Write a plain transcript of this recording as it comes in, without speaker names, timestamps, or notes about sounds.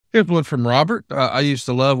Here's one from Robert. I used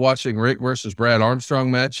to love watching Rick versus Brad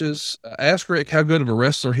Armstrong matches. Ask Rick how good of a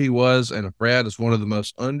wrestler he was and if Brad is one of the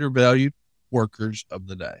most undervalued workers of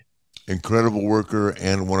the day. Incredible worker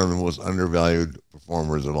and one of the most undervalued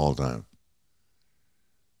performers of all time.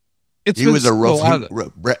 It's He been was a so rough.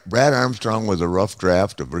 loud. Brad Armstrong was a rough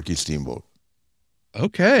draft of Ricky Steamboat.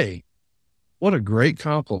 Okay. What a great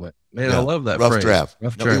compliment. Man, I Yeah, love that rough phrase. draft.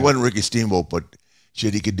 Rough No, he draft. wasn't Ricky Steamboat, but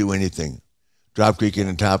shit, he could do anything. Drop kick in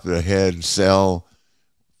the top of the head, sell.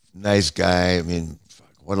 Nice guy. I mean, fuck,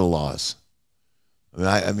 what a loss.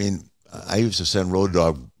 I used to send Road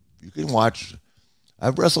Dog. You can watch.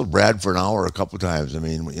 I've wrestled Brad for an hour a couple times. I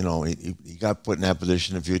mean, he got put in that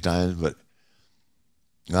position a few times, but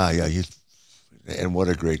yeah, and what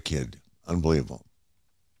a great kid, unbelievable.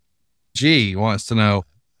 G wants to know,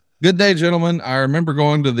 good day, gentlemen. I remember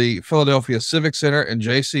going to the Philadelphia Civic Center and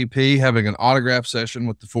JCP having an autograph session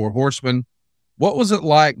with the Four Horsemen. What was it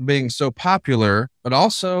like being so popular, but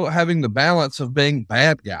also having the balance of being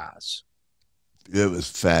bad guys? It was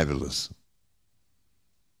fabulous.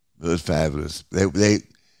 It was fabulous. We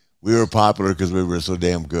were popular because we were so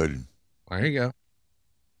damn good. There you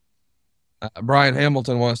go. Brian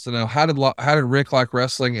Hamilton wants to know, how did Rick like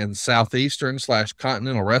wrestling in Southeastern /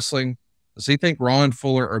 Continental Wrestling? Does he think Ron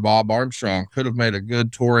Fuller or Bob Armstrong could have made a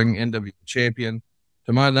good touring NWA champion?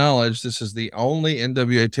 To my knowledge, this is the only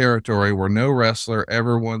NWA territory where no wrestler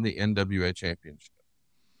ever won the NWA championship.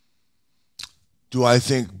 Do I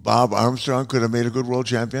think Bob Armstrong could have made a good world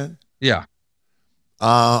champion? Yeah,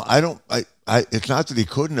 I don't. It's not that he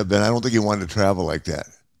couldn't have been. I don't think he wanted to travel like that.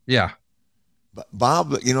 yeah, But Bob,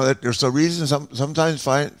 that there's a reason. Sometimes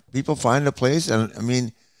people find a place, and I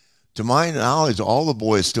mean, to my knowledge, all the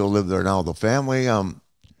boys still live there now. The family,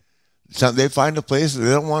 they find a place and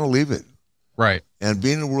they don't want to leave it. right. And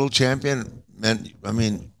being a world champion meant, I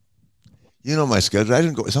mean, my schedule. I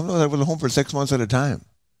didn't go. Sometimes I was home for 6 months at a time.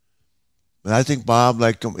 And I think Bob,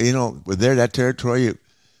 with that territory,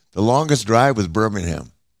 the longest drive was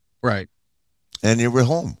Birmingham, Right. and you were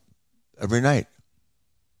home every night.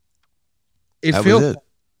 It That was feels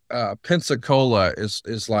it. Pensacola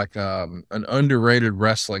is like an underrated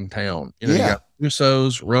wrestling town. You Yeah, got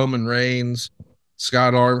Usos, Roman Reigns,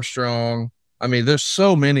 Scott Armstrong. I mean, there's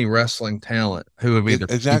so many wrestling talent who have either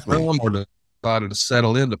come exactly. from or decided to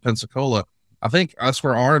settle into Pensacola. I think that's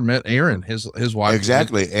where Arn met Aaron, his wife.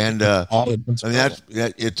 Exactly, and All in I mean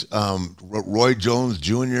Pensacola. it's Roy Jones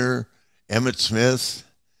Jr., Emmett Smith,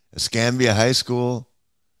 Escambia High School.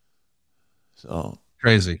 So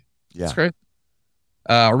Crazy. It's yeah, great.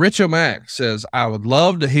 Rich O'Mac says, I would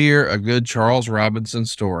love to hear a good Charles Robinson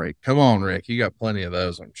story. Come on, Rick. You got plenty of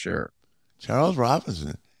those, I'm sure. Charles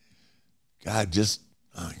Robinson. God,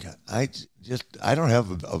 oh God, I don't have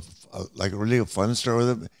like a really fun story with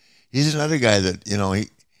him. He's another guy that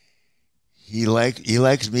he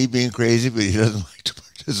likes me being crazy, but he doesn't like to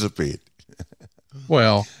participate.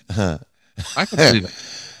 Well, I can see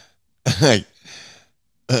that.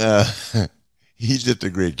 uh, he's just a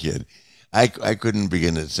great kid. I couldn't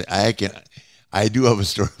begin to say I do have a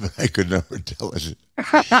story, but I could never tell it.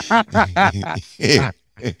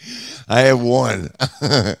 I have one,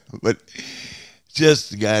 but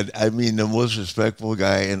just God, I mean, the most respectful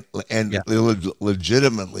guy, and Yeah.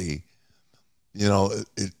 legitimately,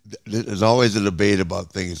 there's always a debate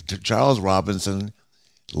about things. Charles Robinson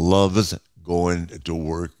loves going to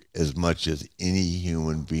work as much as any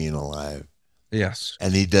human being alive, Yes.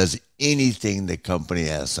 and he does anything the company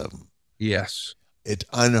asks of him. Yes. It's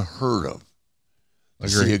unheard of to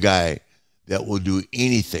see Agree. a guy that will do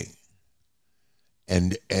anything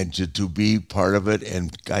and to be part of it.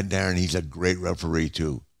 And God darn, he's a great referee too.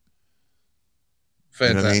 You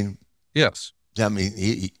know what I Fantastic. mean? Yes. I mean,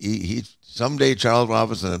 he someday Charles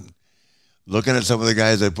Robinson, looking at some of the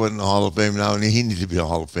guys they put in the Hall of Fame now, and he needs to be a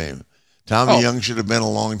Hall of Fame. Tommy Oh, Young should have been a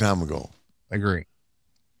long time ago. agree.